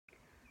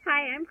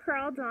Hi, I'm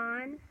Carl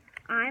Dawn.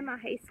 I'm a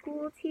high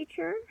school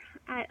teacher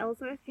at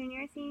Ellsworth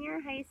Junior Senior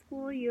High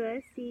School,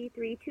 USC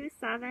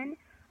 327.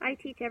 I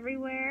teach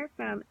everywhere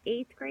from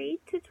 8th grade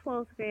to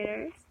 12th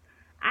graders.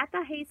 At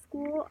the high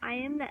school, I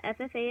am the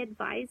FFA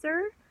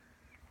advisor,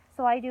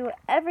 so I do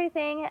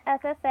everything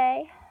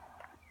FFA,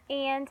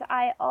 and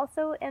I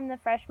also am the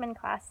freshman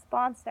class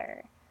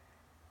sponsor.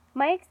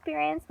 My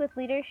experience with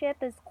leadership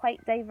is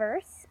quite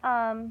diverse.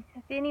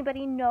 If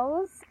anybody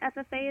knows,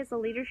 FFA is a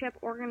leadership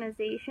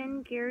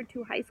organization geared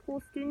to high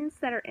school students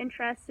that are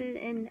interested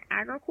in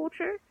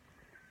agriculture,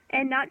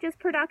 and not just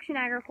production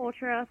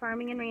agriculture,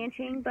 farming and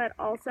ranching, but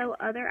also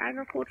other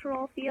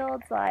agricultural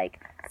fields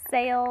like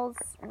sales,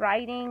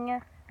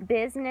 writing,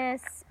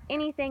 business,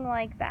 anything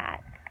like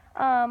that.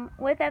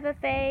 With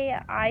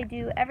FFA, I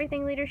do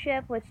everything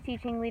leadership, which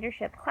teaching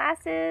leadership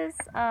classes,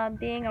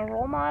 being a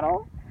role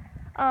model.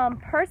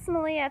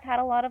 Personally, I've had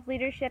a lot of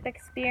leadership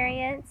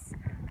experience.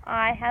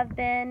 I have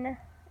been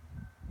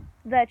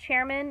the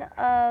chairman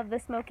of the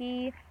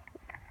Smoky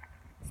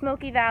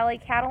Valley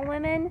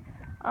Cattlewomen.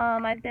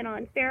 I've been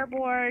on Fair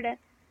Board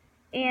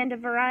and a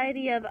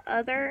variety of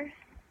other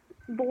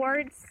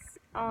boards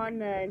on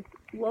the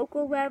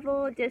local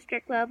level,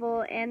 district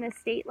level, and the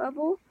state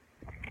level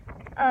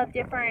of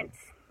different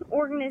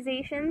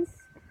organizations.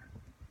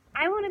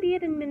 I want to be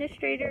an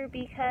administrator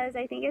because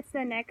I think it's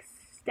the next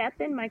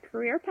step in my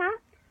career path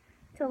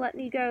to let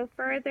me go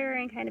further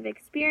and kind of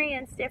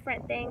experience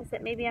different things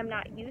that maybe I'm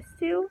not used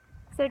to.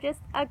 So just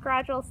a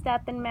gradual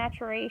step in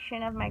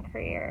maturation of my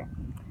career.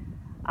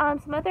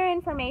 Some other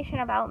information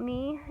about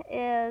me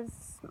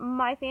is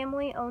my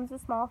family owns a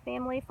small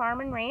family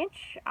farm and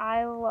ranch.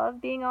 I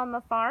love being on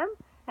the farm.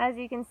 As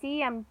you can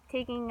see, I'm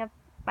taking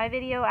my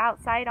video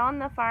outside on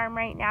the farm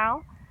right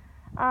now.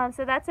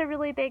 So that's a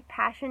really big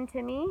passion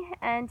to me,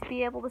 and to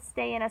be able to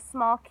stay in a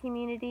small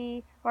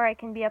community where I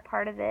can be a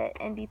part of it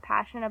and be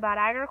passionate about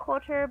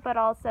agriculture, but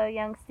also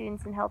young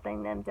students and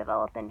helping them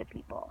develop into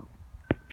people.